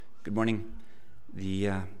Good morning.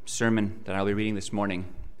 The sermon that I'll be reading this morning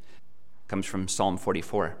comes from Psalm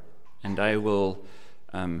 44, and I will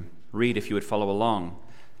read, if you would follow along,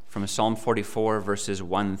 from Psalm 44, verses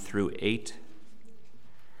 1 through 8.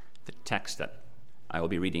 The text that I will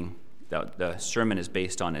be reading, the sermon is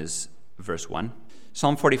based on, is verse 1.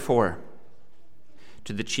 Psalm 44,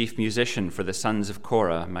 to the chief musician for the sons of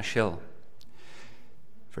Korah, Mashil.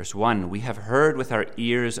 Verse 1, we have heard with our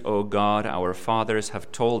ears, O God, our fathers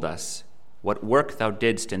have told us what work thou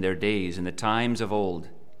didst in their days, in the times of old,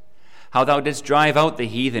 how thou didst drive out the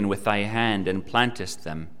heathen with thy hand and plantest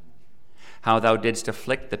them, how thou didst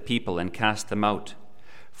afflict the people and cast them out,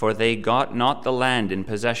 for they got not the land in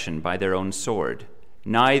possession by their own sword,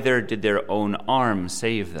 neither did their own arm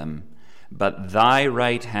save them, but thy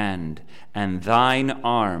right hand and thine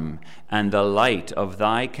arm and the light of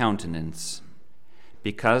thy countenance,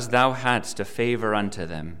 because thou hadst a favor unto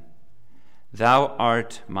them. Thou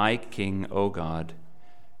art my King, O God.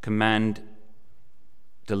 Command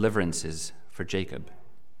deliverances for Jacob.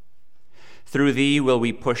 Through thee will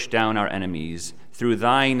we push down our enemies. Through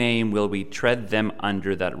thy name will we tread them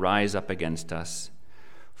under that rise up against us.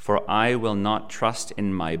 For I will not trust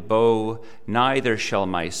in my bow, neither shall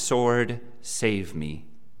my sword save me.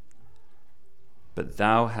 But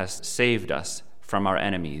thou hast saved us from our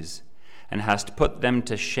enemies, and hast put them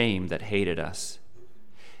to shame that hated us.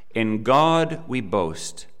 In God we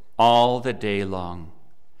boast all the day long,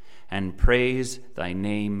 and praise thy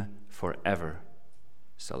name forever.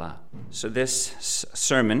 Salah. So this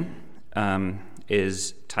sermon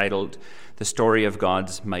is titled The Story of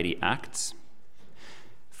God's Mighty Acts,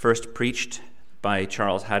 first preached by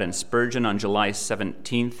Charles Haddon Spurgeon on July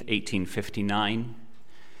 17th, 1859.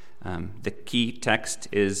 The key text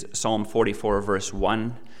is Psalm 44, verse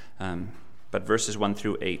 1, but verses 1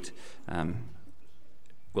 through 8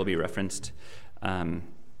 will be referenced. And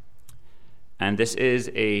this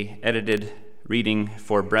is a edited reading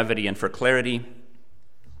for brevity and for clarity.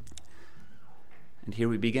 And here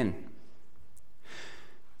we begin.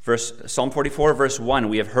 Psalm 44, verse 1,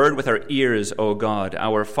 we have heard with our ears, O God,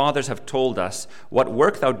 our fathers have told us what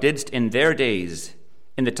work thou didst in their days,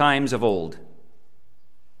 in the times of old.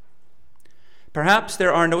 Perhaps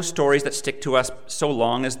there are no stories that stick to us so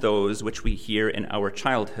long as those which we hear in our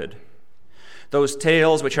childhood, those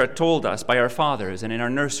tales which are told us by our fathers and in our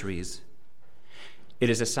nurseries. It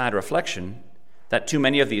is a sad reflection that too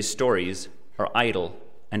many of these stories are idle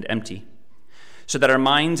and empty, so that our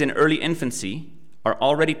minds in early infancy are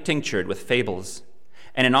already tinctured with fables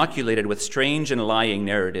and inoculated with strange and lying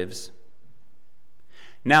narratives.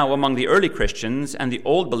 Now, among the early Christians and the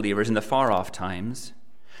old believers in the far-off times,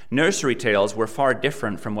 nursery tales were far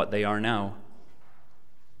different from what they are now.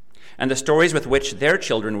 And the stories with which their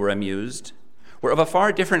children were amused were of a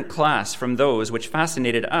far different class from those which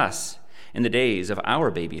fascinated us in the days of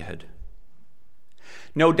our babyhood.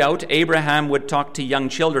 No doubt Abraham would talk to young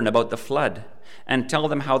children about the flood and tell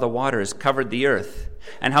them how the waters covered the earth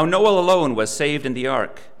and how Noah alone was saved in the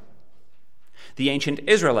ark. The ancient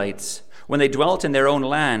Israelites, when they dwelt in their own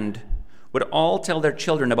land, would all tell their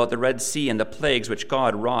children about the Red Sea and the plagues which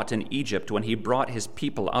God wrought in Egypt when he brought his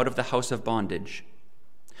people out of the house of bondage.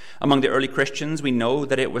 Among the early Christians, we know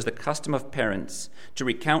that it was the custom of parents to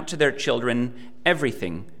recount to their children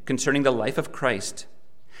everything concerning the life of Christ,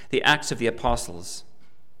 the Acts of the Apostles,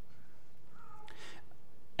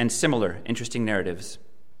 and similar interesting narratives.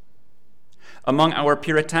 Among our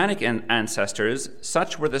Puritanic ancestors,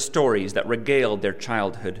 such were the stories that regaled their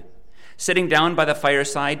childhood. Sitting down by the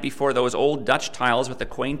fireside before those old Dutch tiles with the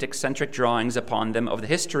quaint, eccentric drawings upon them of the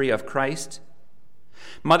history of Christ,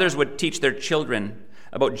 mothers would teach their children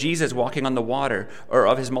about Jesus walking on the water, or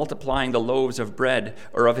of his multiplying the loaves of bread,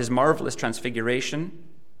 or of his marvelous transfiguration,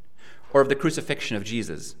 or of the crucifixion of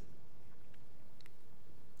Jesus.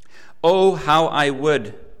 Oh, how I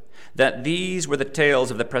would that these were the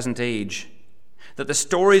tales of the present age, that the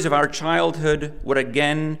stories of our childhood would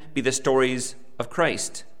again be the stories of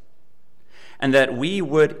Christ, and that we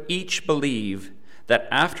would each believe that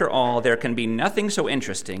after all there can be nothing so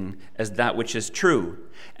interesting as that which is true,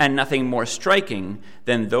 and nothing more striking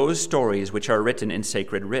than those stories which are written in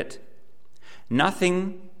sacred writ.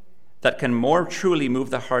 Nothing that can more truly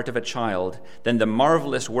move the heart of a child than the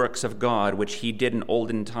marvelous works of God which he did in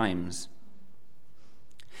olden times.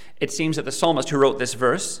 It seems that the psalmist who wrote this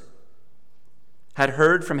verse had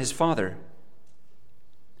heard from his father,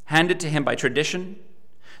 handed to him by tradition,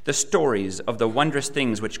 the stories of the wondrous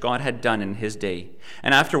things which God had done in his day.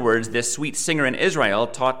 And afterwards, this sweet singer in Israel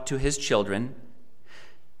taught to his children,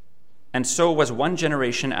 and so was one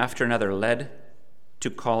generation after another led to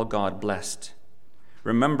call God blessed,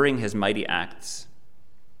 remembering his mighty acts.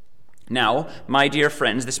 Now, my dear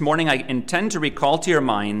friends, this morning I intend to recall to your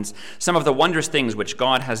minds some of the wondrous things which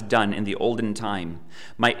God has done in the olden time.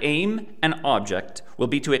 My aim and object will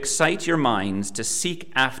be to excite your minds to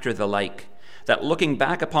seek after the like, that looking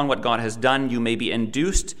back upon what God has done, you may be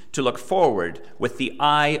induced to look forward with the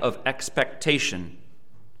eye of expectation,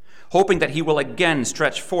 hoping that he will again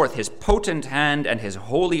stretch forth his potent hand and his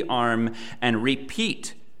holy arm and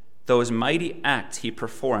repeat those mighty acts he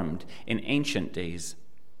performed in ancient days.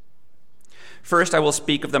 First, I will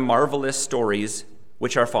speak of the marvelous stories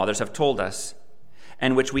which our fathers have told us,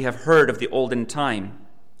 and which we have heard of the olden time.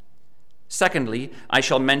 Secondly, I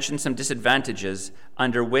shall mention some disadvantages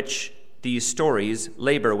under which these stories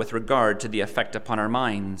labor with regard to the effect upon our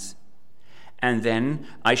minds. And then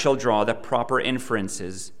I shall draw the proper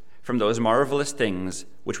inferences from those marvelous things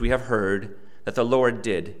which we have heard that the Lord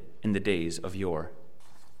did in the days of yore.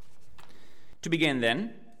 To begin,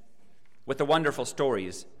 then, with the wonderful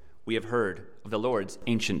stories we have heard of the Lord's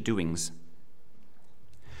ancient doings.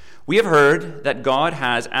 We have heard that God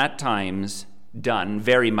has at times done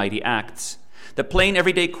very mighty acts. The plain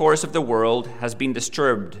everyday course of the world has been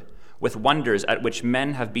disturbed with wonders at which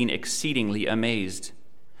men have been exceedingly amazed.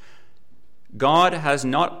 God has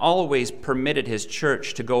not always permitted his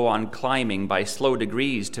church to go on climbing by slow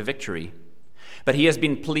degrees to victory, but he has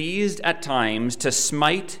been pleased at times to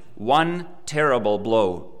smite one terrible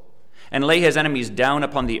blow and lay his enemies down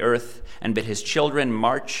upon the earth, and bid his children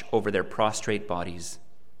march over their prostrate bodies.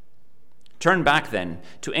 Turn back, then,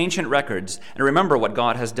 to ancient records and remember what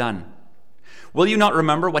God has done. Will you not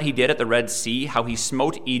remember what he did at the Red Sea, how he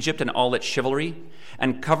smote Egypt and all its chivalry,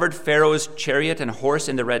 and covered Pharaoh's chariot and horse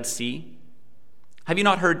in the Red Sea? Have you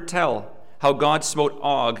not heard tell how God smote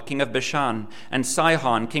Og, king of Bashan, and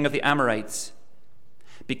Sihon, king of the Amorites,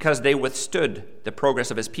 because they withstood the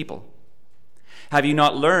progress of his people? Have you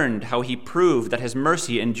not learned how he proved that his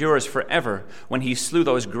mercy endures forever when he slew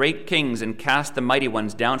those great kings and cast the mighty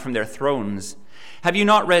ones down from their thrones? Have you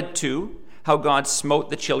not read, too, how God smote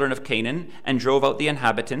the children of Canaan and drove out the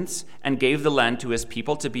inhabitants and gave the land to his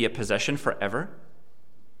people to be a possession forever?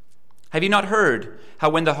 Have you not heard how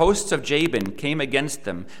when the hosts of Jabin came against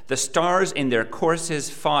them, the stars in their courses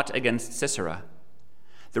fought against Sisera?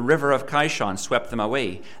 The river of Kishon swept them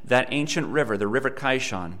away, that ancient river, the river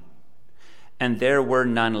Kishon, and there were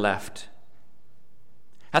none left.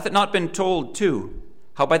 Hath it not been told, too,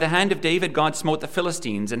 how by the hand of David God smote the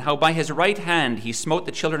Philistines, and how by his right hand he smote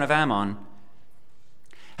the children of Ammon?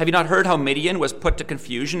 Have you not heard how Midian was put to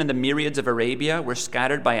confusion, and the myriads of Arabia were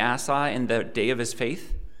scattered by Asa in the day of his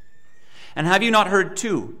faith? And have you not heard,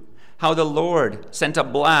 too, how the Lord sent a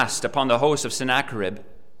blast upon the host of Sennacherib,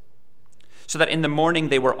 so that in the morning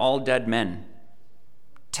they were all dead men?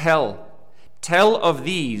 Tell of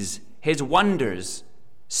these his wonders.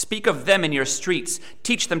 Speak of them in your streets.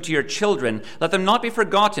 Teach them to your children. Let them not be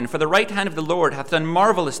forgotten, for the right hand of the Lord hath done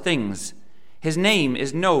marvelous things. His name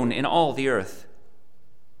is known in all the earth.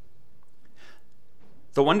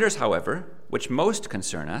 The wonders, however, which most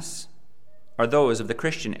concern us are those of the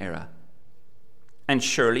Christian era. And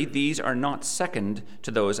surely these are not second to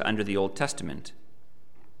those under the Old Testament.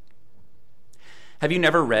 Have you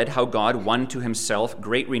never read how God won to himself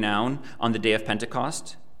great renown on the day of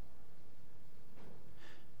Pentecost?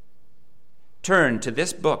 Turn to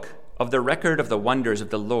this book of the record of the wonders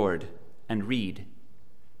of the Lord and read.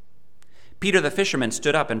 Peter the fisherman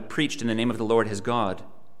stood up and preached in the name of the Lord his God.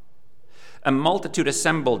 A multitude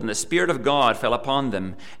assembled, and the Spirit of God fell upon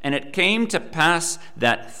them. And it came to pass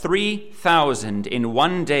that 3,000 in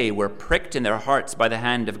one day were pricked in their hearts by the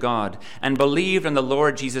hand of God, and believed on the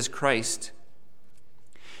Lord Jesus Christ.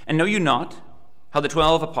 And know you not how the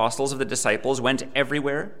 12 apostles of the disciples went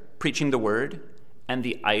everywhere, preaching the word, and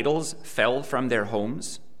the idols fell from their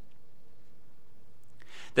homes?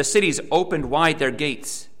 The cities opened wide their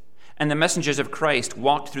gates, and the messengers of Christ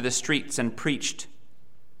walked through the streets and preached.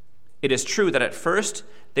 It is true that at first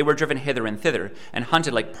they were driven hither and thither, and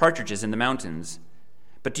hunted like partridges in the mountains.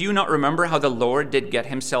 But do you not remember how the Lord did get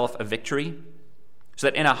himself a victory? So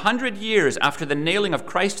that in 100 years after the nailing of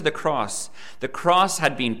Christ to the cross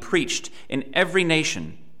had been preached in every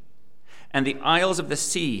nation, and the isles of the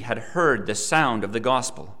sea had heard the sound of the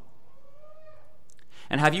gospel.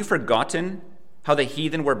 And have you forgotten how the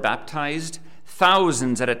heathen were baptized,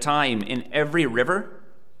 thousands at a time, in every river?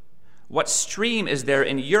 What stream is there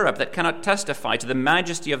in Europe that cannot testify to the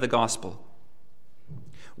majesty of the gospel?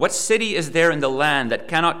 What city is there in the land that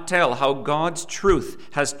cannot tell how God's truth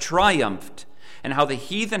has triumphed, and how the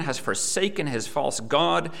heathen has forsaken his false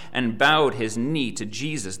god and bowed his knee to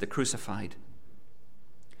Jesus the crucified?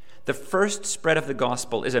 The first spread of the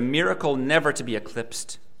gospel is a miracle never to be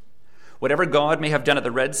eclipsed. Whatever God may have done at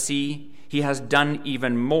the Red Sea, he has done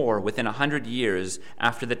even more within 100 years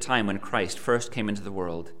after the time when Christ first came into the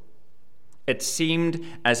world. It seemed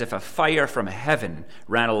as if a fire from heaven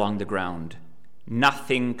ran along the ground.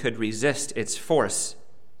 Nothing could resist its force.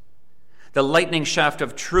 The lightning shaft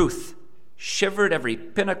of truth shivered every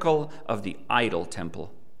pinnacle of the idol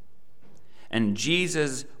temple. And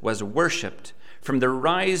Jesus was worshipped from the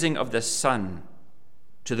rising of the sun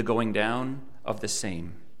to the going down of the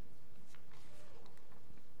same.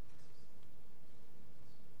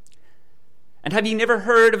 And have ye never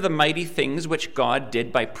heard of the mighty things which God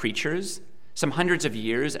did by preachers some hundreds of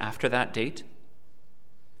years after that date?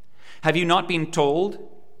 Have you not been told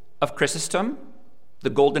of Chrysostom,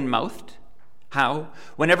 the golden-mouthed, how,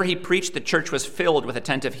 whenever he preached, the church was filled with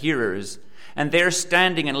attentive hearers, and there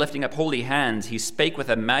standing and lifting up holy hands, he spake with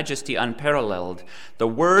a majesty unparalleled, the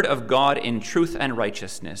word of God in truth and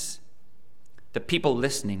righteousness, the people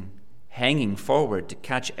listening, hanging forward to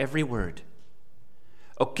catch every word,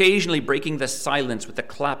 occasionally breaking the silence with the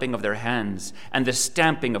clapping of their hands and the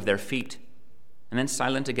stamping of their feet, and then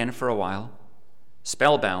silent again for a while,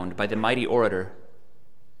 spellbound by the mighty orator.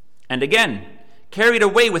 And again, carried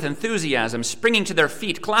away with enthusiasm, springing to their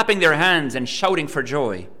feet, clapping their hands, and shouting for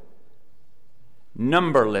joy.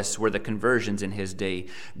 Numberless were the conversions in his day.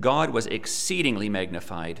 God was exceedingly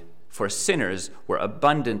magnified, for sinners were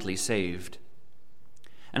abundantly saved.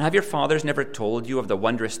 And have your fathers never told you of the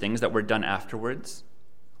wondrous things that were done afterwards,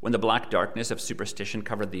 when the black darkness of superstition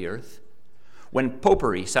covered the earth? When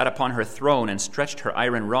Popery sat upon her throne and stretched her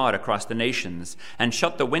iron rod across the nations, and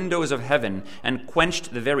shut the windows of heaven, and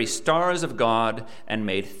quenched the very stars of God, and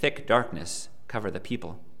made thick darkness cover the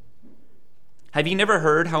people. Have ye never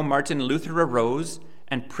heard how Martin Luther arose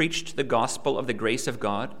and preached the gospel of the grace of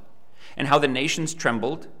God, and how the nations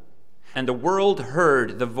trembled, and the world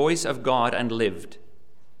heard the voice of God and lived?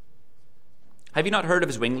 Have ye not heard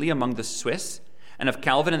of Zwingli among the Swiss, and of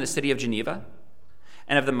Calvin in the city of Geneva,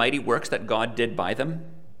 and of the mighty works that God did by them?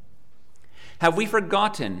 Have we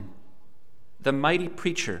forgotten the mighty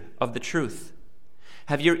preacher of the truth?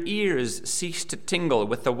 Have your ears ceased to tingle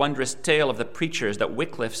with the wondrous tale of the preachers that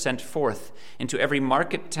Wycliffe sent forth into every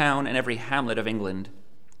market town and every hamlet of England,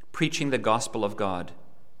 preaching the gospel of God?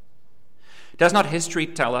 Does not history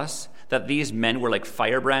tell us that these men were like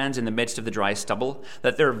firebrands in the midst of the dry stubble,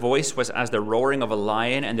 that their voice was as the roaring of a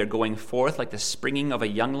lion, and their going forth like the springing of a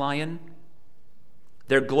young lion?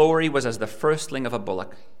 Their glory was as the firstling of a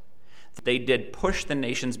bullock. They did push the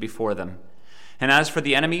nations before them. And as for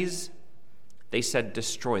the enemies, they said,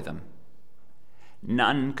 destroy them.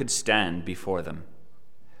 None could stand before them,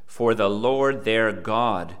 for the Lord their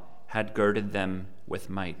God had girded them with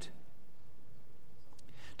might.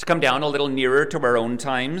 To come down a little nearer to our own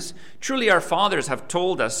times, truly our fathers have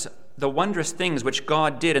told us the wondrous things which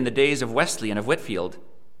God did in the days of Wesley and of Whitefield.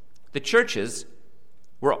 The churches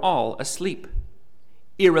were all asleep.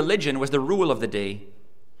 Irreligion was the rule of the day.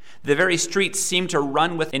 The very streets seemed to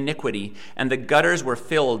run with iniquity, and the gutters were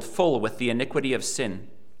filled full with the iniquity of sin.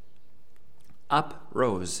 Up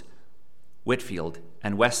rose Whitefield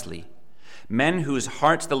and Wesley, men whose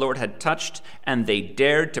hearts the Lord had touched, and they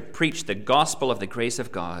dared to preach the gospel of the grace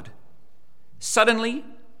of God. Suddenly,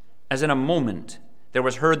 as in a moment, there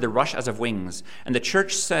was heard the rush as of wings, and the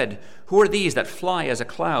church said, who are these that fly as a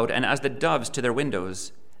cloud, and as the doves to their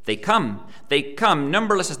windows? They come,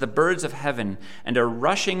 numberless as the birds of heaven, and are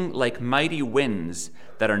rushing like mighty winds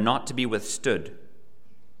that are not to be withstood.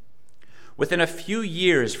 Within a few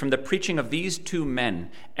years from the preaching of these two men,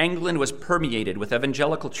 England was permeated with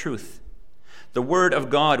evangelical truth. The word of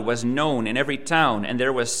God was known in every town, and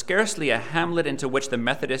there was scarcely a hamlet into which the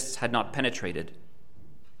Methodists had not penetrated.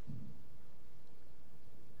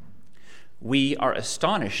 We are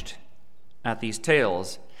astonished at these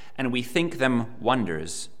tales, and we think them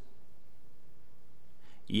wonders.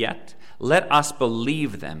 Yet, let us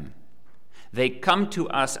believe them. They come to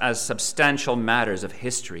us as substantial matters of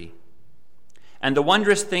history. And the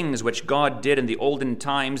wondrous things which God did in the olden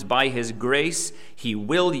times by his grace, he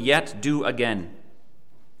will yet do again.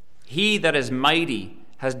 He that is mighty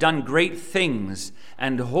has done great things,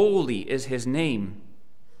 and holy is his name.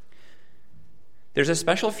 There's a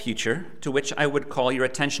special future to which I would call your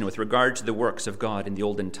attention with regard to the works of God in the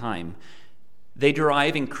olden time. They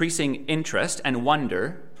derive increasing interest and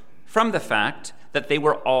wonder from the fact that they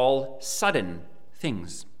were all sudden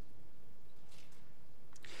things.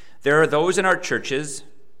 There are those in our churches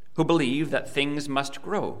who believe that things must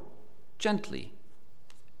grow gently,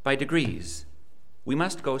 by degrees. We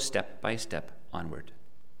must go step by step onward.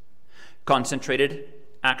 Concentrated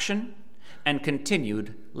action and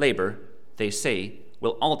continued labor, they say,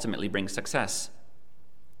 will ultimately bring success.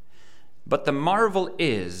 But the marvel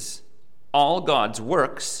is, all God's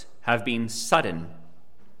works have been sudden.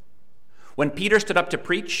 When Peter stood up to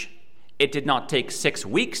preach, it did not take 6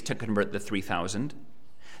 weeks to convert the 3,000.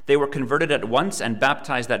 They were converted at once and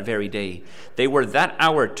baptized that very day. They were that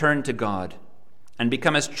hour turned to God and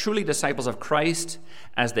become as truly disciples of Christ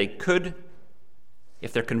as they could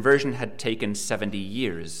if their conversion had taken 70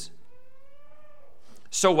 years.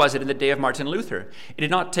 So was it in the day of Martin Luther. It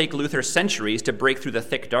did not take Luther centuries to break through the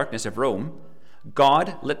thick darkness of Rome.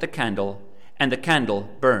 God lit the candle, and the candle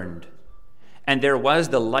burned. And there was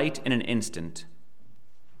the light in an instant.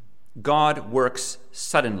 God works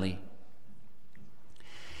suddenly.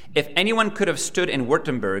 If anyone could have stood in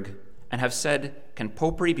Württemberg and have said, "Can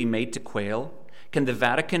popery be made to quail? Can the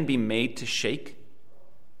Vatican be made to shake?"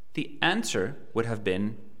 the answer would have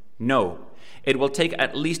been no. It will take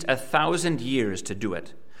at least 1,000 years to do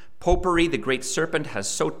it. Popery, the great serpent, has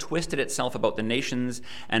so twisted itself about the nations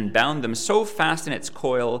and bound them so fast in its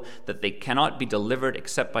coil that they cannot be delivered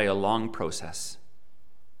except by a long process.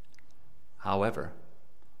 However,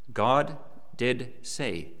 God did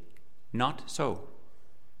say, "Not so."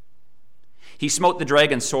 He smote the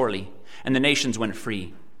dragon sorely, and the nations went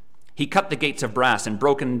free. He cut the gates of brass and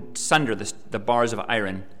broke asunder the bars of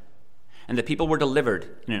iron, and the people were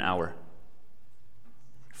delivered in an hour.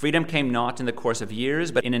 Freedom came not in the course of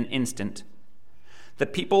years, but in an instant. The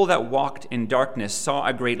people that walked in darkness saw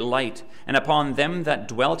a great light, and upon them that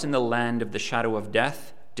dwelt in the land of the shadow of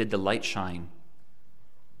death did the light shine.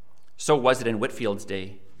 So was it in Whitfield's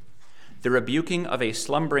day. The rebuking of a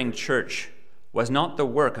slumbering church was not the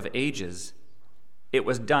work of ages. It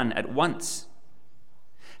was done at once.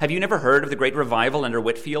 Have you never heard of the great revival under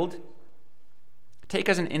Whitfield? Take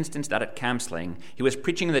as an instance that at Camsling, he was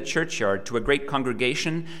preaching in the churchyard to a great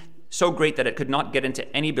congregation, so great that it could not get into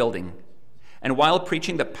any building. And while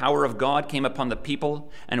preaching, the power of God came upon the people,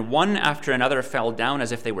 and one after another fell down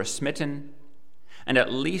as if they were smitten. And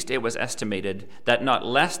at least it was estimated that not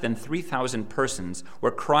less than 3,000 persons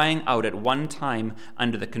were crying out at one time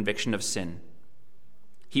under the conviction of sin.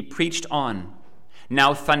 He preached on,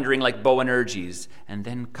 now thundering like Boanerges, and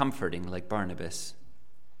then comforting like Barnabas.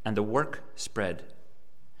 And the work spread.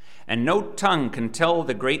 And no tongue can tell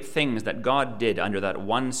the great things that God did under that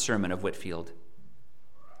one sermon of Whitfield.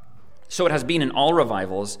 So it has been in all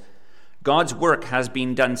revivals. God's work has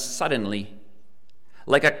been done suddenly.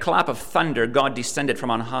 Like a clap of thunder, God descended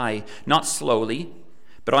from on high, not slowly,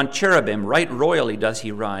 but on cherubim right royally does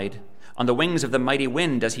he ride. On the wings of the mighty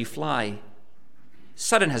wind does he fly.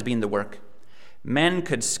 Sudden has been the work. Men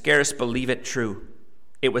could scarce believe it true.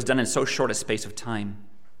 It was done in so short a space of time.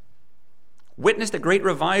 Witness the great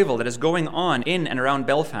revival that is going on in and around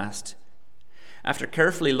Belfast. After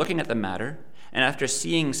carefully looking at the matter, and after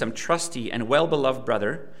seeing some trusty and well-beloved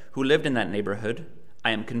brother who lived in that neighborhood,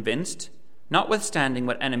 I am convinced, notwithstanding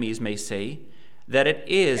what enemies may say, that it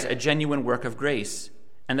is a genuine work of grace,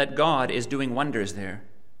 and that God is doing wonders there.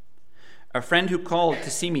 A friend who called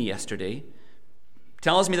to see me yesterday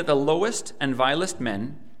tells me that the lowest and vilest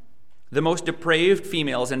men, the most depraved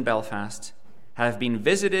females in Belfast, have been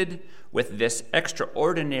visited with this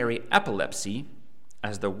extraordinary epilepsy,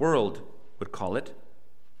 as the world would call it,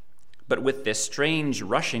 but with this strange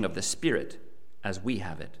rushing of the Spirit, as we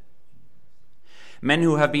have it. Men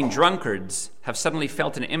who have been drunkards have suddenly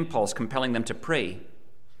felt an impulse compelling them to pray.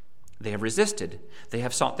 They have resisted. They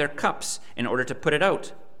have sought their cups in order to put it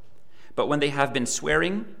out. But when they have been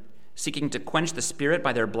swearing, seeking to quench the Spirit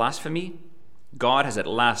by their blasphemy, God has at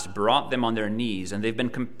last brought them on their knees, and they've been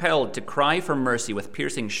compelled to cry for mercy with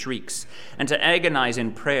piercing shrieks and to agonize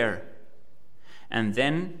in prayer. And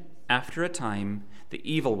then, after a time, the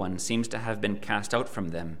evil one seems to have been cast out from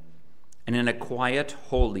them, and in a quiet,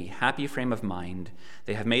 holy, happy frame of mind,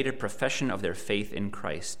 they have made a profession of their faith in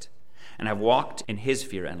Christ and have walked in his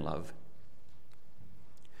fear and love.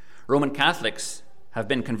 Roman Catholics have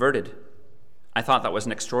been converted. I thought that was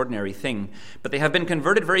an extraordinary thing, but they have been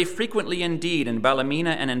converted very frequently indeed in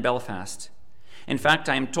Ballymena and in Belfast. In fact,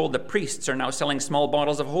 I am told the priests are now selling small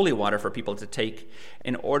bottles of holy water for people to take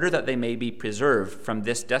in order that they may be preserved from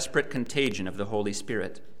this desperate contagion of the Holy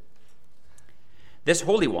Spirit. This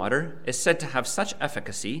holy water is said to have such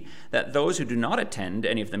efficacy that those who do not attend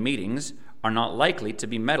any of the meetings are not likely to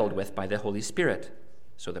be meddled with by the Holy Spirit,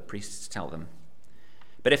 so the priests tell them.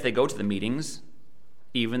 But if they go to the meetings,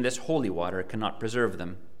 even this holy water cannot preserve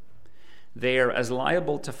them. They are as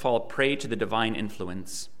liable to fall prey to the divine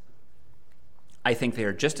influence. I think they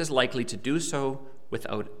are just as likely to do so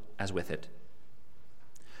without as with it.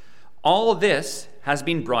 All this has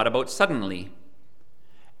been brought about suddenly,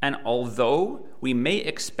 and although we may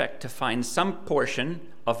expect to find some portion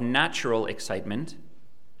of natural excitement,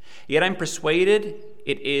 Yet I'm persuaded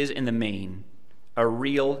it is in the main a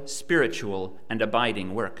real spiritual and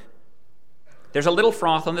abiding work. There's a little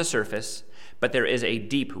froth on the surface, but there is a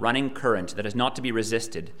deep running current that is not to be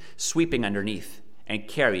resisted, sweeping underneath and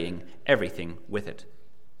carrying everything with it.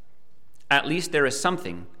 At least there is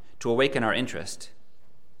something to awaken our interest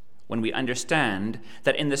when we understand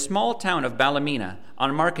that in the small town of Ballymena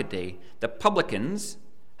on market day, the publicans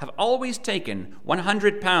have always taken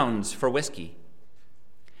 100 pounds for whiskey,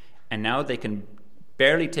 and now they can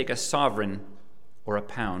barely take a sovereign or a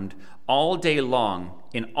pound all day long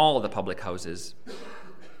in all the public houses.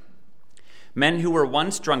 Men who were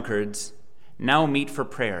once drunkards now meet for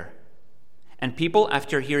prayer, and people,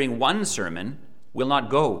 after hearing one sermon, will not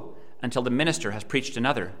go until the minister has preached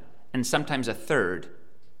another, and sometimes a third,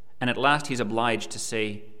 and at last he's obliged to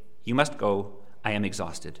say, "You must go, I am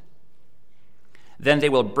exhausted." Then they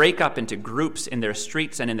will break up into groups in their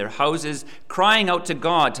streets and in their houses, crying out to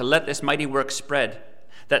God to let this mighty work spread,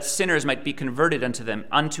 that sinners might be converted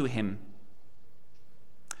unto him.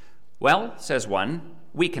 Well, says one,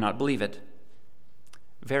 we cannot believe it.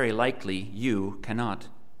 Very likely you cannot.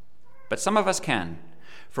 But some of us can,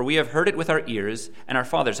 for we have heard it with our ears, and our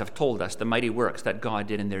fathers have told us the mighty works that God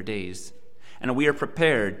did in their days. And we are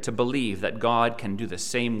prepared to believe that God can do the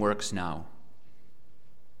same works now.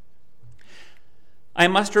 I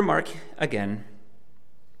must remark again,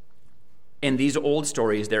 in these old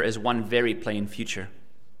stories there is one very plain future.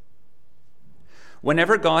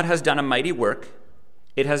 Whenever God has done a mighty work,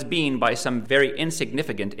 it has been by some very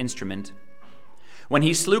insignificant instrument. When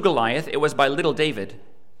he slew Goliath, it was by little David,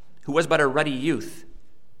 who was but a ruddy youth.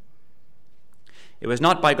 It was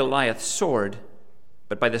not by Goliath's sword,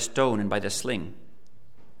 but by the stone and by the sling.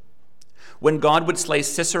 When God would slay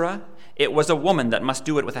Sisera, it was a woman that must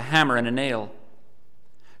do it with a hammer and a nail.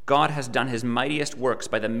 God has done his mightiest works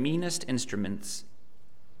by the meanest instruments.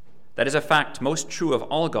 That is a fact most true of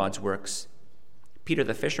all God's works. Peter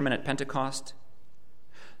the fisherman at Pentecost,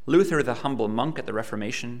 Luther the humble monk at the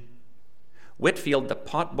Reformation, Whitfield the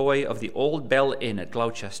potboy of the Old Bell Inn at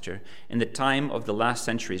Gloucester in the time of the last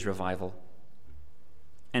century's revival.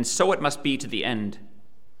 And so it must be to the end.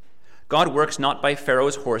 God works not by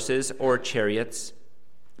Pharaoh's horses or chariots,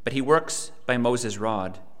 but he works by Moses'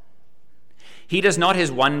 rod. He does not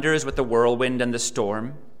his wonders with the whirlwind and the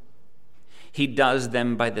storm. He does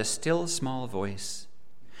them by the still small voice,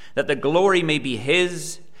 that the glory may be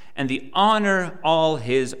his and the honor all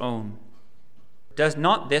his own. Does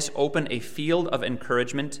not this open a field of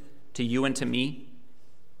encouragement to you and to me?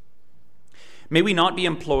 May we not be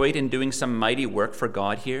employed in doing some mighty work for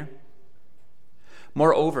God here?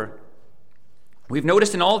 Moreover, we've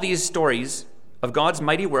noticed in all these stories of God's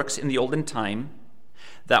mighty works in the olden time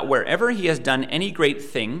that wherever he has done any great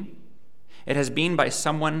thing, it has been by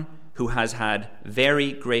someone who has had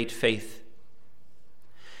very great faith.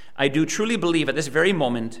 I do truly believe at this very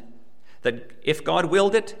moment that if God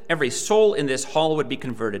willed it, every soul in this hall would be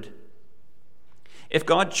converted. If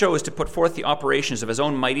God chose to put forth the operations of his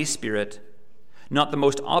own mighty Spirit, not the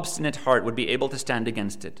most obstinate heart would be able to stand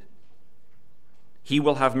against it. He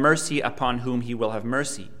will have mercy upon whom he will have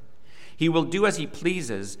mercy. He will do as he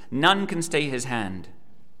pleases. None can stay his hand.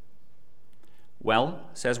 Well,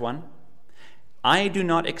 says one, I do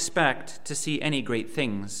not expect to see any great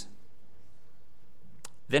things.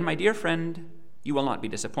 Then, my dear friend, you will not be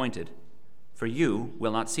disappointed, for you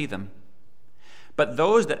will not see them. But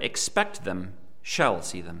those that expect them shall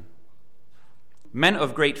see them. Men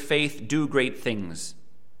of great faith do great things.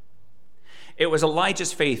 It was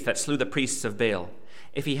Elijah's faith that slew the priests of Baal.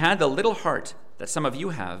 If he had the little heart that some of you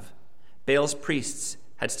have, Baal's priests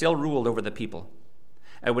had still ruled over the people.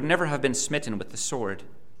 I would never have been smitten with the sword.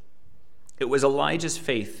 It was Elijah's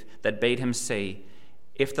faith that bade him say,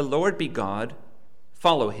 if the Lord be God,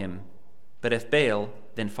 follow him, but if Baal,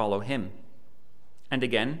 then follow him. And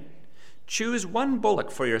again, choose one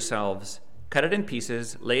bullock for yourselves, cut it in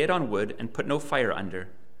pieces, lay it on wood, and put no fire under.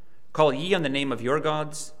 Call ye on the name of your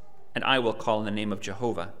gods, and I will call on the name of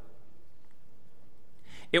Jehovah.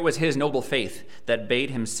 It was his noble faith that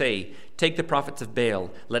bade him say, take the prophets of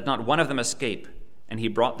Baal, let not one of them escape. And he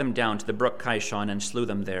brought them down to the brook Kishon and slew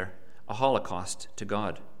them there, a holocaust to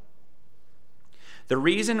God. The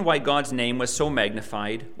reason why God's name was so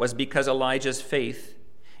magnified was because Elijah's faith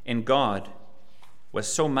in God was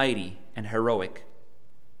so mighty and heroic.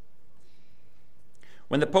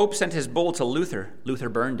 When the Pope sent his bull to Luther, Luther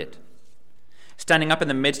burned it. Standing up in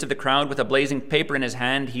the midst of the crowd with a blazing paper in his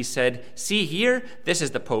hand, he said, see here, this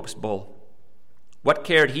is the Pope's bull. What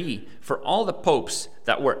cared he for all the popes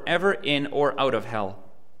that were ever in or out of hell?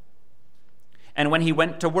 And when he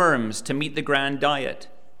went to Worms to meet the grand diet,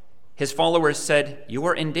 His followers said, "You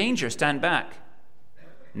are in danger, stand back."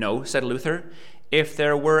 "No," said Luther, "if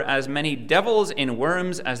there were as many devils in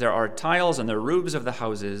worms as there are tiles on the roofs of the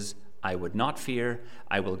houses, I would not fear,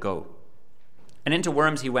 I will go." And into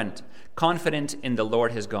Worms he went, confident in the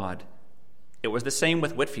Lord his God. It was the same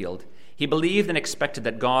with Whitefield. He believed and expected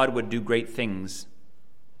that God would do great things.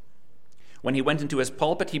 When he went into his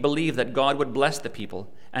pulpit, he believed that God would bless the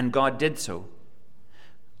people, and God did so.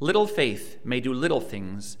 Little faith may do little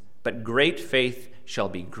things, but great faith shall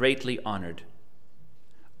be greatly honored.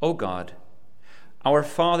 O God, our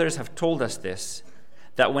fathers have told us this,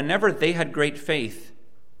 that whenever they had great faith,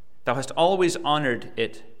 thou hast always honored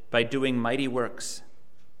it by doing mighty works.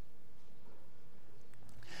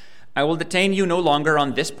 I will detain you no longer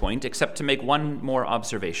on this point, except to make one more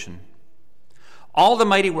observation. All the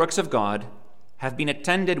mighty works of God have been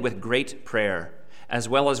attended with great prayer, as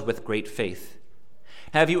well as with great faith.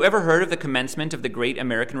 Have you ever heard of the commencement of the great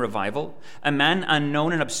American revival? A man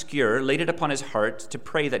unknown and obscure laid it upon his heart to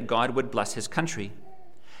pray that God would bless his country.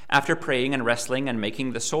 After praying and wrestling and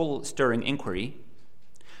making the soul-stirring inquiry,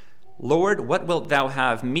 "Lord, what wilt thou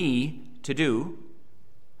have me to do?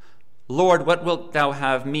 Lord, what wilt thou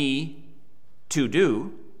have me to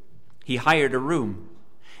do?" he hired a room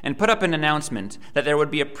and put up an announcement that there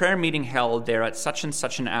would be a prayer meeting held there at such and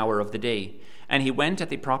such an hour of the day. And he went at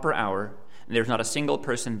the proper hour, and there was not a single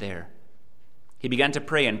person there. He began to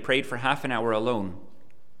pray and prayed for half an hour alone.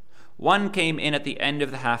 One came in at the end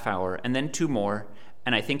of the half hour, and then two more,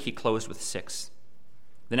 and I think he closed with 6.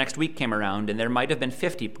 The next week came around, and there might have been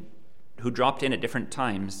 50 who dropped in at different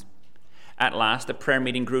times. At last, the prayer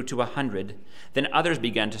meeting grew to 100. Then others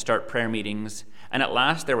began to start prayer meetings, and at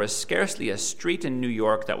last there was scarcely a street in New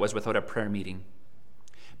York that was without a prayer meeting.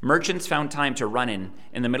 Merchants found time to run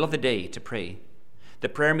in the middle of the day to pray. The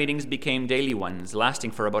prayer meetings became daily ones, lasting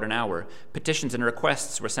for about an hour. Petitions and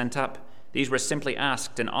requests were sent up. These were simply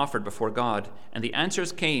asked and offered before God, and the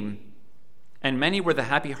answers came. And many were the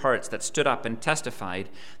happy hearts that stood up and testified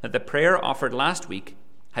that the prayer offered last week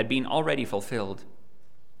had been already fulfilled.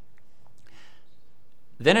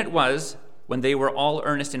 Then it was, when they were all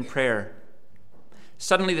earnest in prayer,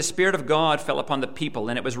 suddenly the Spirit of God fell upon the people,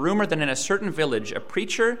 and it was rumored that in a certain village a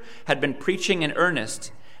preacher had been preaching in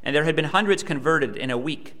earnest, and there had been hundreds converted in a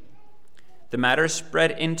week. The matter spread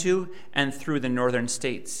into and through the northern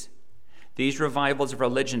states. These revivals of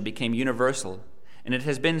religion became universal, and it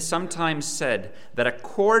has been sometimes said that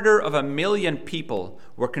 250,000 people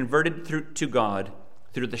were converted to God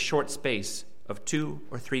through the short space of 2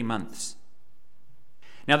 or 3 months.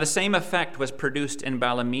 Now the same effect was produced in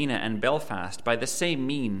Ballymena and Belfast by the same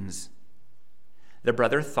means. The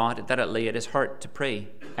brother thought that it lay at his heart to pray,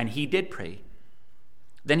 and he did pray.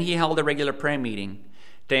 Then he held a regular prayer meeting.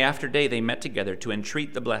 Day after day they met together to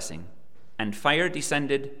entreat the blessing, and fire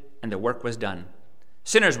descended, and the work was done.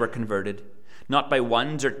 Sinners were converted, not by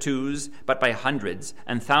ones or twos, but by hundreds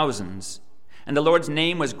and thousands, and the Lord's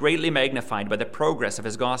name was greatly magnified by the progress of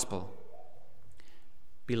his gospel.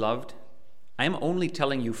 Beloved, I am only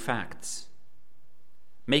telling you facts.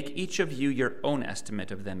 Make each of you your own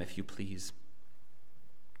estimate of them, if you please.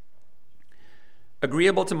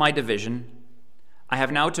 Agreeable to my division, I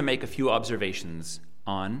have now to make a few observations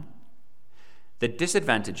on the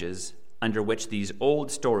disadvantages under which these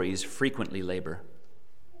old stories frequently labor.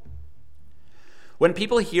 When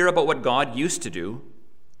people hear about what God used to do,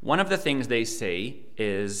 one of the things they say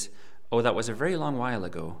is, "Oh, that was a very long while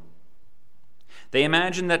ago." They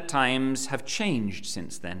imagine that times have changed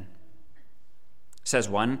since then. Says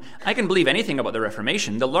one, "I can believe anything about the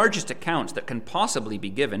Reformation. The largest accounts that can possibly be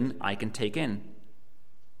given, I can take in."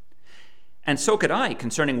 "And so could I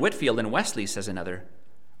concerning Whitefield and Wesley," says another.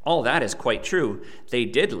 "All that is quite true. They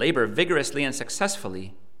did labor vigorously and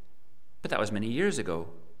successfully. But that was many years ago.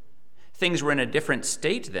 Things were in a different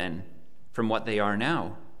state then from what they are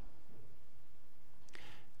now."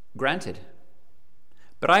 Granted.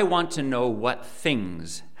 But I want to know what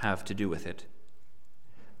things have to do with it.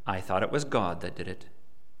 I thought it was God that did it.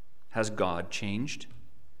 Has God changed?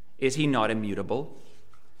 Is he not immutable?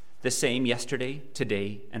 The same yesterday,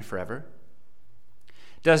 today, and forever?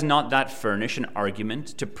 Does not that furnish an argument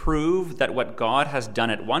to prove that what God has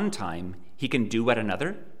done at one time, he can do at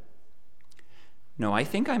another? No, I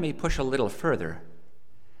think I may push a little further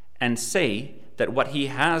and say that what he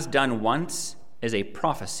has done once is a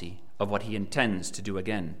prophecy of what he intends to do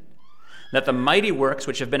again. That the mighty works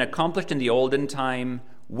which have been accomplished in the olden time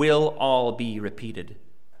will all be repeated.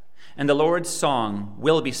 And the Lord's song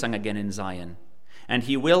will be sung again in Zion, and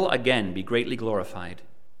he will again be greatly glorified.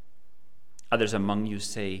 Others among you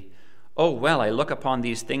say, "Oh, well, I look upon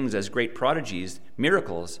these things as great prodigies,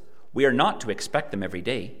 miracles. We are not to expect them every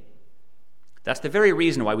day." That's the very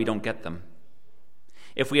reason why we don't get them.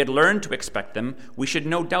 If we had learned to expect them, we should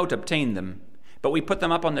no doubt obtain them, but we put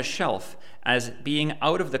them up on the shelf as being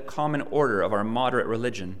out of the common order of our moderate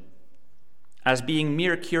religion, as being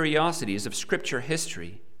mere curiosities of Scripture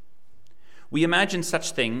history. We imagine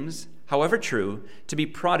such things, however true, to be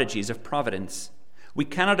prodigies of providence. We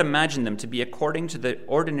cannot imagine them to be according to the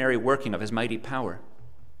ordinary working of his mighty power.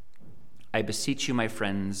 I beseech you, my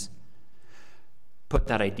friends, put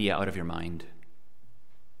that idea out of your mind.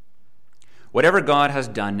 Whatever God has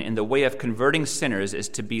done in the way of converting sinners is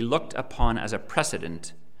to be looked upon as a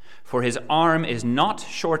precedent, for his arm is not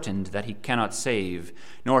shortened that he cannot save,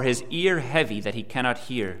 nor his ear heavy that he cannot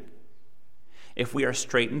hear. If we are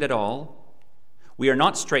straitened at all, we are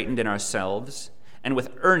not straitened in ourselves, and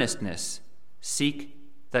with earnestness seek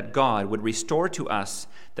that God would restore to us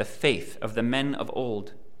the faith of the men of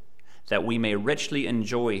old, that we may richly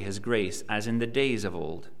enjoy his grace as in the days of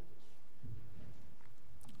old.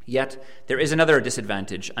 Yet there is another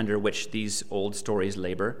disadvantage under which these old stories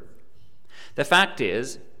labor. The fact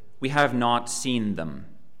is, we have not seen them.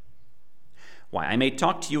 Why, I may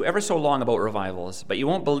talk to you ever so long about revivals, but you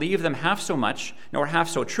won't believe them half so much, nor half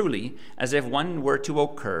so truly, as if one were to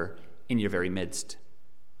occur in your very midst.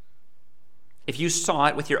 If you saw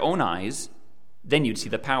it with your own eyes, then you'd see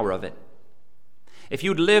the power of it. If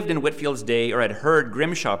you'd lived in Whitfield's day or had heard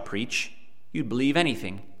Grimshaw preach, you'd believe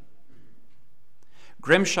anything.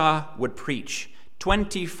 Grimshaw would preach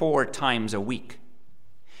 24 times a week.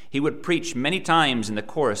 He would preach many times in the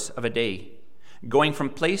course of a day, going from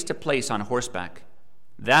place to place on horseback.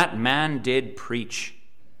 That man did preach.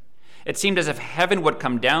 It seemed as if heaven would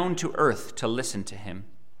come down to earth to listen to him.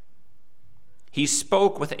 He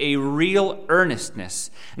spoke with a real earnestness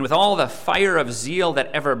and with all the fire of zeal that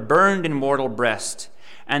ever burned in mortal breast,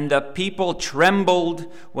 and the people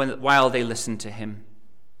trembled while they listened to him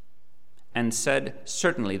and said,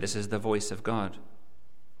 "Certainly this is the voice of God."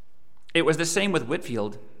 It was the same with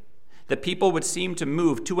Whitfield. The people would seem to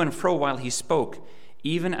move to and fro while he spoke,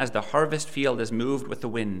 even as the harvest field is moved with the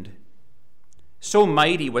wind. So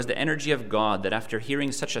mighty was the energy of God that after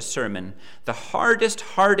hearing such a sermon, the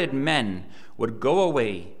hardest-hearted men would go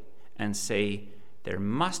away and say, "There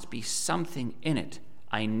must be something in it.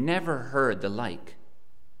 I never heard the like."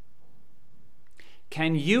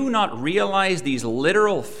 Can you not realize these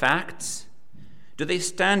literal facts? Do they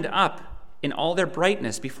stand up in all their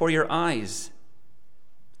brightness before your eyes?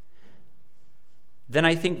 Then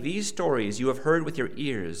I think these stories you have heard with your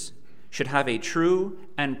ears should have a true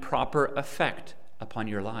and proper effect upon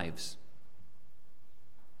your lives.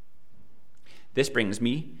 This brings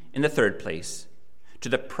me, in the third place, to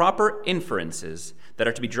the proper inferences that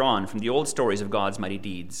are to be drawn from the old stories of God's mighty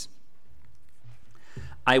deeds.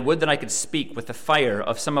 I would that I could speak with the fire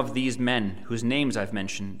of some of these men whose names I've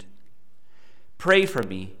mentioned. Pray for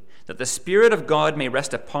me, that the Spirit of God may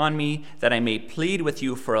rest upon me, that I may plead with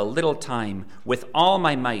you for a little time, with all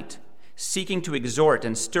my might, seeking to exhort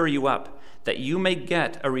and stir you up, that you may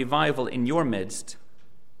get a revival in your midst.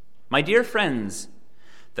 My dear friends,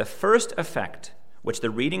 the first effect which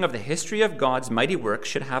the reading of the history of God's mighty work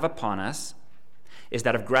should have upon us is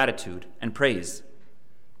that of gratitude and praise.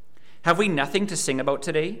 Have we nothing to sing about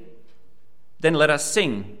today? Then let us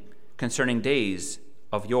sing concerning days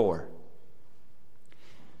of yore.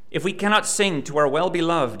 If we cannot sing to our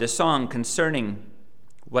well-beloved a song concerning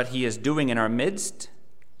what he is doing in our midst,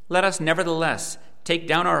 let us nevertheless take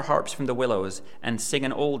down our harps from the willows and sing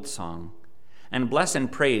an old song, and bless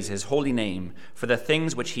and praise his holy name for the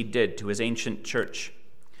things which he did to his ancient church,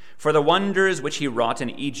 for the wonders which he wrought in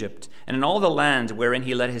Egypt and in all the lands wherein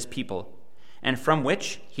he led his people, and from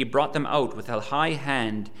which he brought them out with a high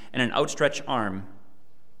hand and an outstretched arm.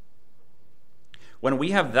 When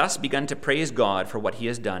we have thus begun to praise God for what he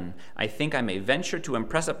has done, I think I may venture to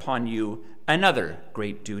impress upon you another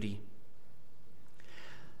great duty.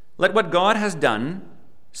 Let what God has done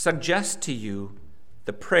suggest to you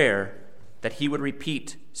the prayer that he would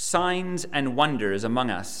repeat signs and wonders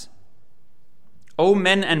among us. O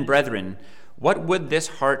men and brethren, what would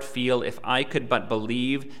this heart feel if I could but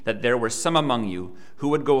believe that there were some among you who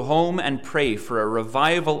would go home and pray for a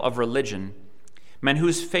revival of religion, men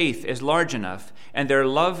whose faith is large enough and their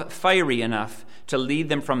love fiery enough to lead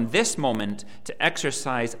them from this moment to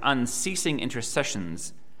exercise unceasing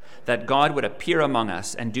intercessions, that God would appear among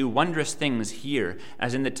us and do wondrous things here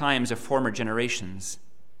as in the times of former generations.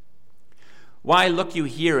 Why look you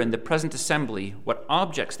here in the present assembly what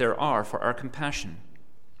objects there are for our compassion?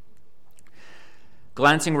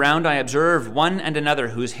 Glancing round, I observe one and another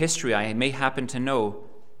whose history I may happen to know.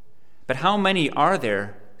 But how many are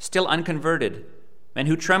there still unconverted, men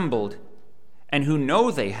who trembled, and who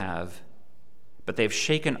know they have, but they've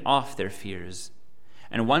shaken off their fears,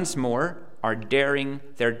 and once more are daring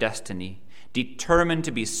their destiny, determined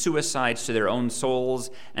to be suicides to their own souls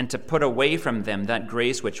and to put away from them that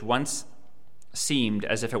grace which once seemed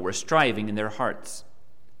as if it were striving in their hearts.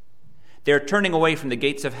 They're turning away from the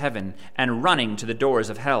gates of heaven and running to the doors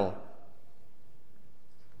of hell.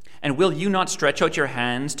 And will you not stretch out your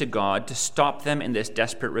hands to God to stop them in this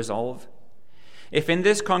desperate resolve? If in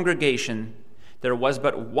this congregation there was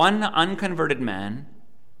but one unconverted man,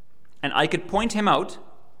 and I could point him out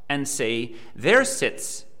and say, there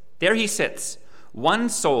he sits, one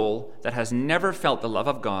soul that has never felt the love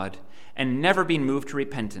of God and never been moved to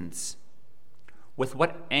repentance, with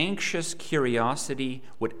what anxious curiosity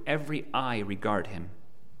would every eye regard him?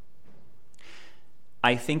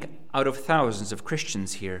 I think out of thousands of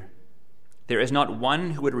Christians here, there is not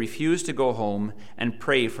one who would refuse to go home and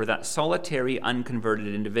pray for that solitary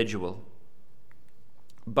unconverted individual.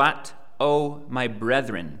 But, oh, my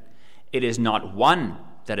brethren, it is not one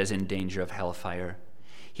that is in danger of hellfire.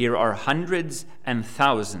 Here are hundreds and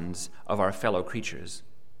thousands of our fellow creatures.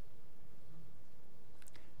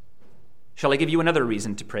 Shall I give you another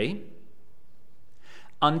reason to pray?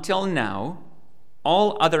 Until now,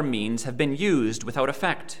 all other means have been used without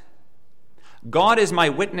effect. God is my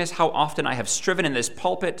witness how often I have striven in this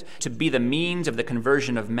pulpit to be the means of the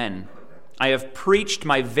conversion of men. I have preached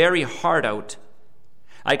my very heart out.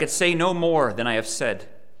 I could say no more than I have said,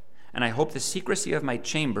 and I hope the secrecy of my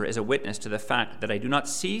chamber is a witness to the fact that I do not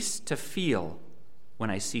cease to feel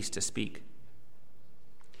when I cease to speak.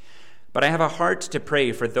 But I have a heart to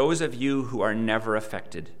pray for those of you who are never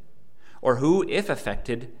affected, or who, if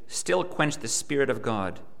affected, still quench the Spirit of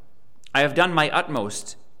God. I have done my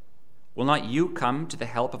utmost. Will not you come to the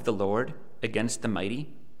help of the Lord against the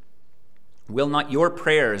mighty? Will not your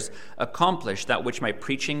prayers accomplish that which my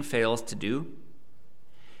preaching fails to do?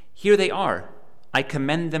 Here they are. I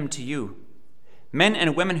commend them to you. Men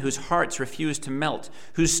and women whose hearts refuse to melt,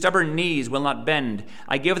 whose stubborn knees will not bend,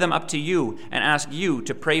 I give them up to you and ask you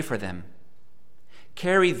to pray for them.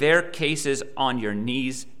 Carry their cases on your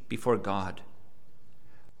knees before God.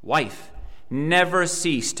 Wife, never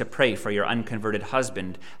cease to pray for your unconverted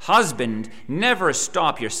husband. Husband, never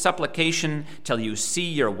stop your supplication till you see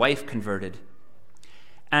your wife converted.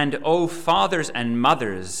 And, O fathers and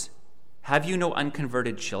mothers, have you no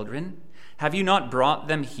unconverted children? Have you not brought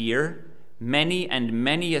them here many and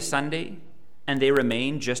many a Sunday, and they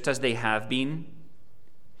remain just as they have been?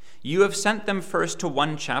 You have sent them first to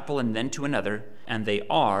one chapel and then to another, and they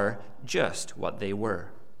are just what they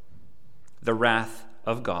were. The wrath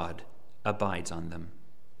of God abides on them.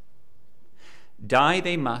 Die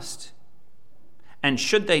they must, and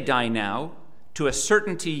should they die now, to a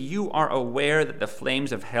certainty you are aware that the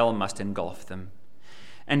flames of hell must engulf them.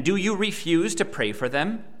 And do you refuse to pray for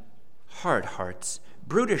them? Hard hearts,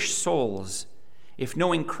 brutish souls, if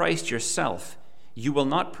knowing Christ yourself, you will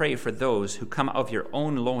not pray for those who come of your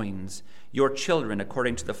own loins, your children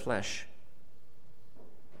according to the flesh.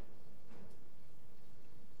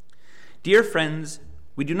 Dear friends,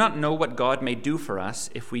 we do not know what God may do for us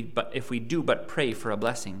if we do but pray for a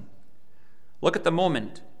blessing. Look at the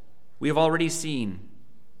moment. We have already seen.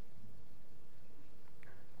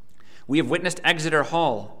 We have witnessed Exeter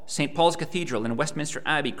Hall, St. Paul's Cathedral, and Westminster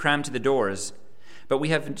Abbey crammed to the doors, but we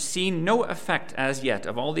have seen no effect as yet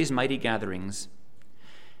of all these mighty gatherings.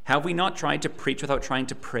 Have we not tried to preach without trying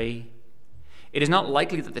to pray? It is not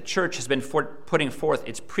likely that the church has been putting forth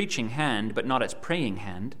its preaching hand, but not its praying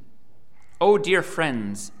hand. Oh, dear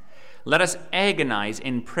friends, let us agonize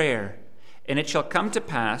in prayer, and it shall come to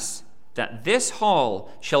pass that this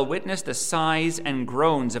hall shall witness the sighs and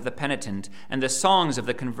groans of the penitent and the songs of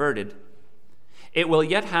the converted. It will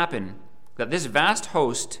yet happen that this vast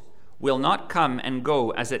host will not come and go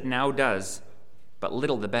as it now does, but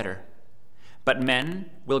little the better. But men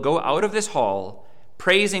will go out of this hall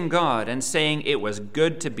praising God and saying it was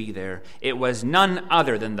good to be there. It was none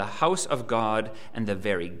other than the house of God and the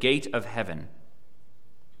very gate of heaven.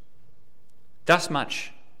 Thus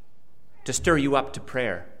much to stir you up to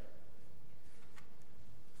prayer.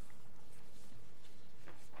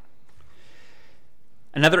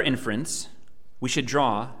 Another inference we should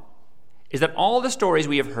draw is that all the stories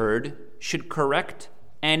we have heard should correct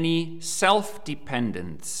any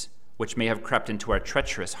self-dependence which may have crept into our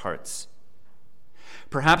treacherous hearts.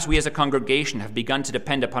 Perhaps we as a congregation have begun to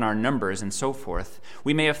depend upon our numbers and so forth.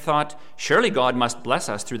 We may have thought, surely God must bless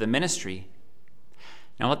us through the ministry.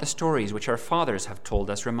 Now let the stories which our fathers have told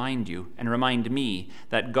us remind you and remind me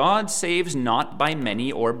that God saves not by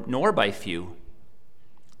many nor by few,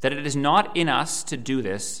 that it is not in us to do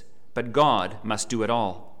this, but God must do it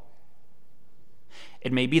all.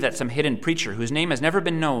 It may be that some hidden preacher whose name has never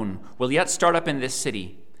been known will yet start up in this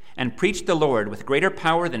city and preach the Lord with greater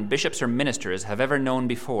power than bishops or ministers have ever known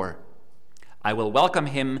before. I will welcome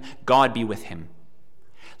him. God be with him.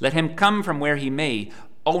 Let him come from where he may.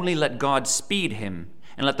 Only let God speed him,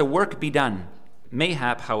 and let the work be done.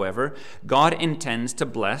 Mayhap, however, God intends to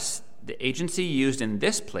bless the agency used in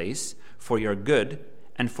this place for your good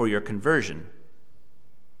and for your conversion.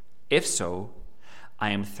 If so,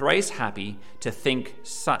 I am thrice happy to think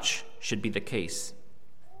such should be the case.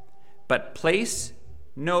 But place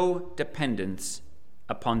no dependence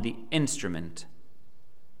upon the instrument.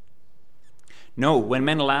 No, when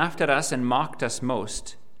men laughed at us and mocked us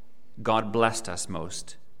most, God blessed us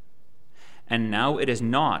most. And now it is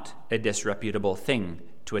not a disreputable thing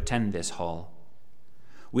to attend this hall.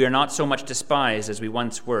 We are not so much despised as we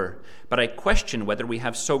once were, but I question whether we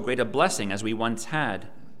have so great a blessing as we once had.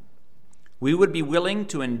 We would be willing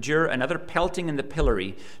to endure another pelting in the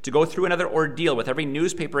pillory, to go through another ordeal with every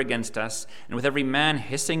newspaper against us, and with every man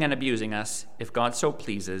hissing and abusing us, if God so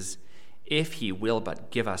pleases, if he will but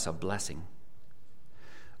give us a blessing.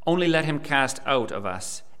 Only let him cast out of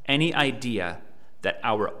us any idea that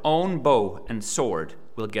our own bow and sword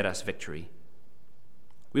will get us victory.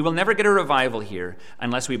 We will never get a revival here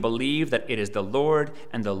unless we believe that it is the Lord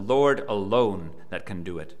and the Lord alone that can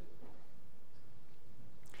do it.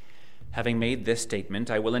 Having made this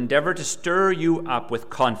statement, I will endeavor to stir you up with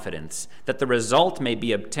confidence, that the result may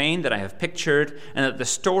be obtained that I have pictured, and that the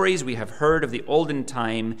stories we have heard of the olden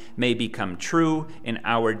time may become true in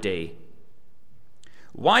our day.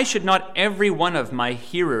 Why should not every one of my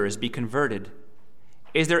hearers be converted?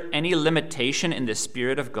 Is there any limitation in the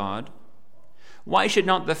Spirit of God? Why should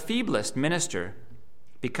not the feeblest minister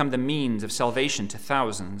become the means of salvation to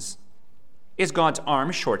thousands? Is God's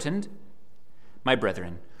arm shortened? My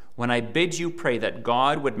brethren, when I bid you pray that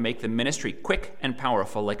God would make the ministry quick and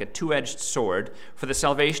powerful like a two-edged sword for the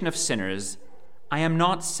salvation of sinners, I am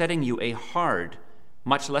not setting you a hard,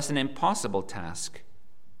 much less an impossible task.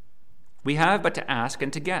 We have but to ask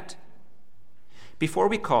and to get. Before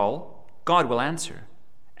we call, God will answer,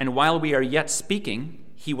 and while we are yet speaking,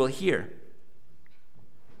 he will hear.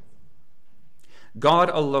 God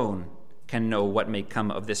alone can know what may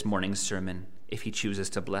come of this morning's sermon, if he chooses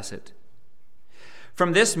to bless it.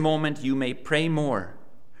 From this moment you may pray more.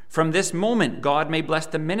 From this moment God may bless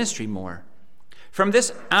the ministry more. From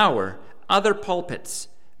this hour other pulpits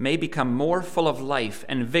may become more full of life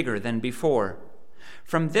and vigor than before.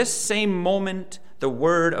 From this same moment the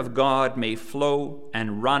word of God may flow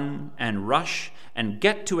and run and rush and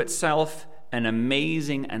get to itself an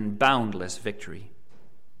amazing and boundless victory.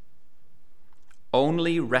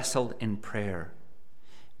 Only wrestle in prayer.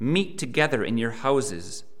 Meet together in your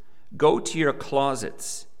houses. Go to your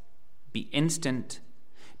closets. Be instant.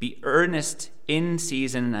 Be earnest in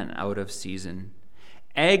season and out of season.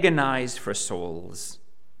 Agonize for souls.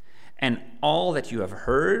 And all that you have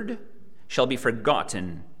heard shall be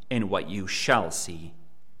forgotten in what you shall see.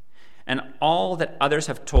 And all that others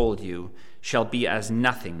have told you shall be as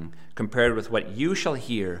nothing compared with what you shall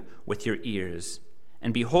hear with your ears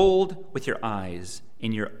and behold with your eyes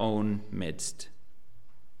in your own midst.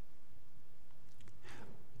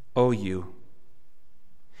 O you,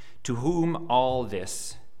 to whom all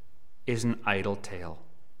this is an idle tale,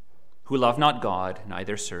 who love not God,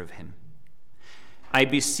 neither serve him, I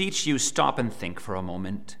beseech you, stop and think for a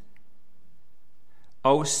moment.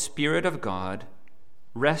 O Spirit of God,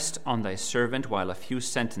 rest on thy servant while a few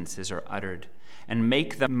sentences are uttered, and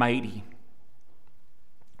make them mighty.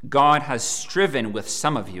 God has striven with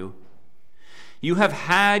some of you. You have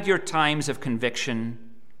had your times of conviction,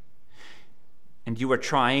 and you are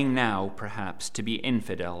trying now, perhaps, to be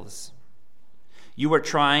infidels. You are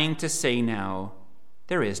trying to say now,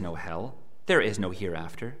 there is no hell, there is no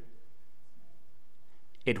hereafter.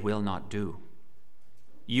 It will not do.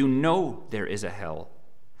 You know there is a hell,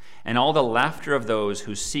 and all the laughter of those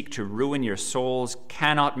who seek to ruin your souls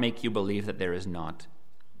cannot make you believe that there is not.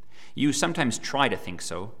 You sometimes try to think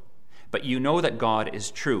so, but you know that God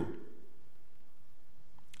is true.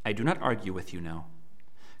 I do not argue with you now.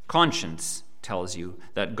 Conscience tells you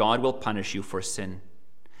that God will punish you for sin.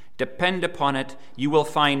 Depend upon it, you will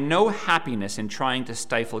find no happiness in trying to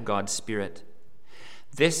stifle God's Spirit.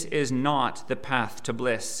 This is not the path to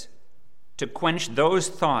bliss, to quench those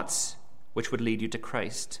thoughts which would lead you to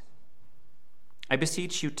Christ. I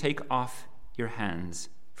beseech you, take off your hands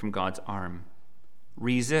from God's arm.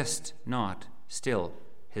 Resist not still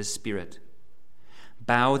his Spirit.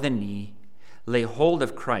 Bow the knee, lay hold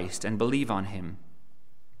of Christ, and believe on him.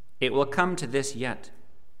 It will come to this yet.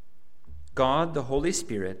 God, the Holy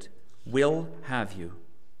Spirit, will have you.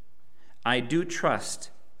 I do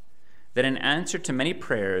trust that in answer to many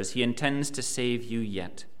prayers he intends to save you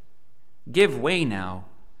yet. Give way now,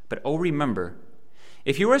 but remember,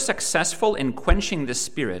 if you are successful in quenching the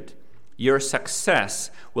Spirit, your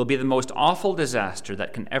success will be the most awful disaster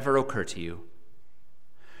that can ever occur to you.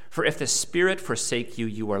 For if the Spirit forsake you,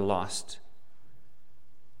 you are lost.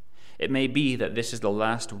 It may be that this is the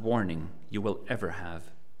last warning you will ever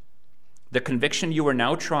have. The conviction you are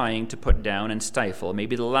now trying to put down and stifle may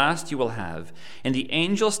be the last you will have, and the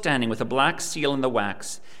angel standing with a black seal in the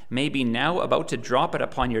wax may be now about to drop it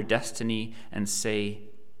upon your destiny and say,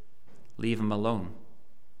 leave him alone.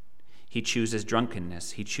 He chooses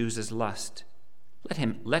drunkenness, he chooses lust. Let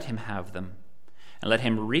him have them, and let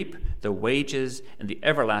him reap the wages and the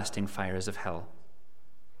everlasting fires of hell.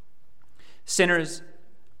 Sinners,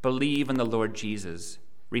 believe in the Lord Jesus.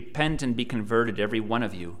 Repent and be converted, every one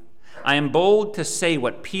of you. I am bold to say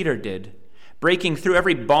what Peter did, breaking through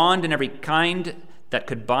every bond and every kind that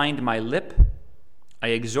could bind my lip. I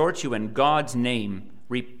exhort you in God's name,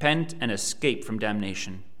 repent and escape from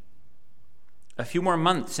damnation. A few more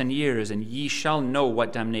months and years, and ye shall know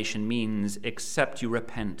what damnation means, except you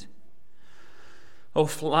repent. Oh,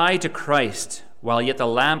 fly to Christ while yet the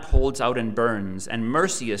lamp holds out and burns, and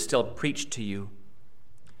mercy is still preached to you.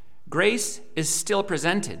 Grace is still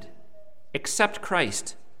presented. Accept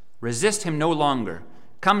Christ. Resist him no longer.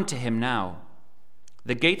 Come to him now.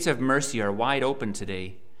 The gates of mercy are wide open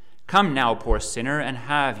today. Come now, poor sinner, and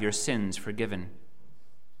have your sins forgiven.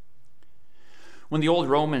 When the old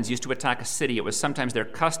Romans used to attack a city, it was sometimes their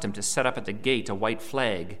custom to set up at the gate a white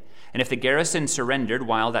flag, and if the garrison surrendered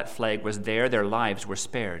while that flag was there, their lives were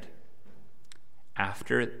spared.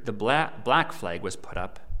 After the black flag was put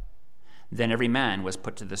up, then every man was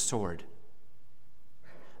put to the sword.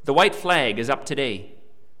 The white flag is up today.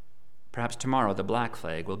 Perhaps tomorrow the black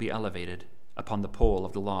flag will be elevated upon the pole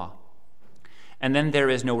of the law. And then there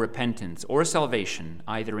is no repentance or salvation,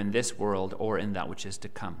 either in this world or in that which is to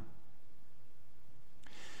come.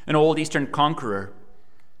 An old Eastern conqueror,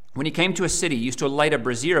 when he came to a city, used to light a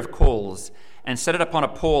brazier of coals and set it upon a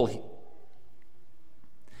pole.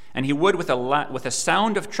 And he would, with a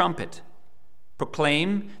sound of trumpet,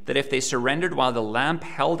 proclaim that if they surrendered while the lamp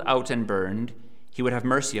held out and burned, he would have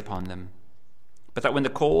mercy upon them. But that when the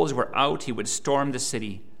coals were out, he would storm the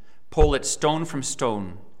city, pull it stone from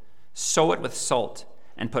stone, sow it with salt,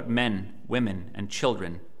 and put men, women, and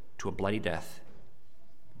children to a bloody death.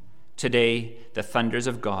 Today, the thunders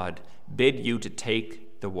of God bid you to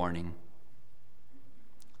take the warning.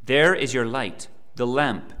 There is your light, the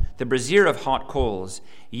lamp, the brazier of hot coals.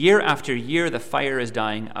 Year after year the fire is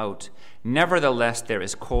dying out. Nevertheless, there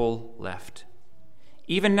is coal left.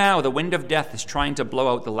 Even now, the wind of death is trying to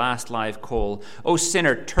blow out the last live coal. O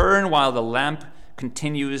sinner, turn while the lamp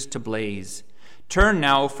continues to blaze. Turn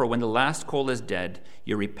now, for when the last coal is dead,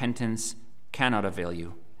 your repentance cannot avail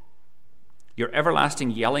you. Your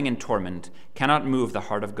everlasting yelling and torment cannot move the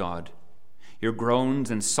heart of God. Your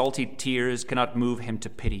groans and salty tears cannot move him to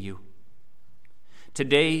pity you.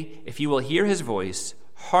 Today, if you will hear his voice,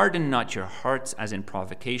 harden not your hearts as in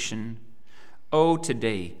provocation. O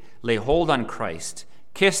today, lay hold on Christ.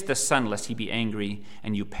 Kiss the Son, lest he be angry,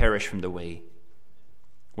 and you perish from the way,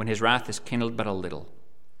 when his wrath is kindled but a little.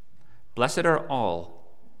 Blessed are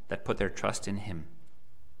all that put their trust in him.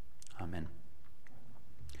 Amen.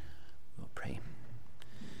 We'll pray.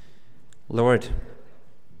 Lord,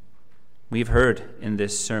 we've heard in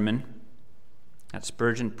this sermon that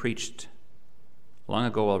Spurgeon preached long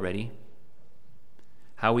ago already,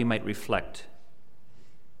 how we might reflect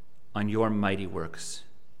on your mighty works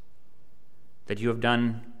that you have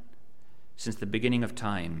done since the beginning of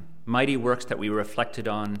time, mighty works that we reflected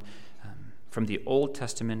on from the Old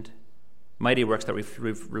Testament, mighty works that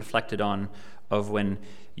we've reflected on of when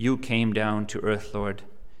you came down to earth, Lord,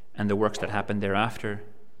 and the works that happened thereafter,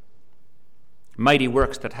 mighty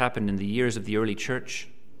works that happened in the years of the early church,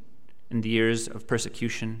 in the years of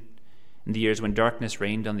persecution, in the years when darkness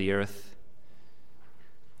reigned on the earth,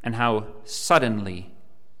 and how suddenly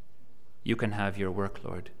you can have your work,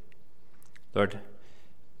 Lord. Lord,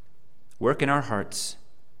 work in our hearts,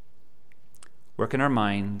 work in our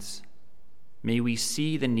minds. May we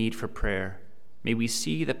see the need for prayer. May we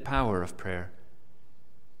see the power of prayer.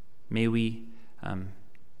 May we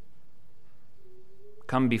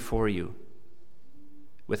come before you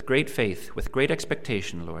with great faith, with great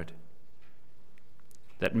expectation, Lord,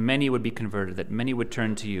 that many would be converted, that many would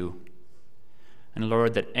turn to you. And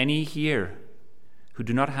Lord, that any here who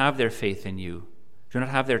do not have their faith in you, do not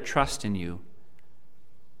have their trust in you,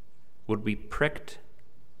 would be pricked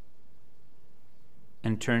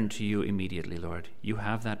and turn to you immediately, Lord. You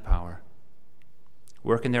have that power.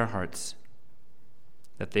 Work in their hearts,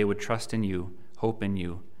 that they would trust in you, hope in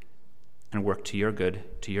you, and work to your good,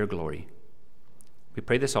 to your glory. We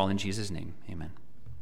pray this all in Jesus' name. Amen.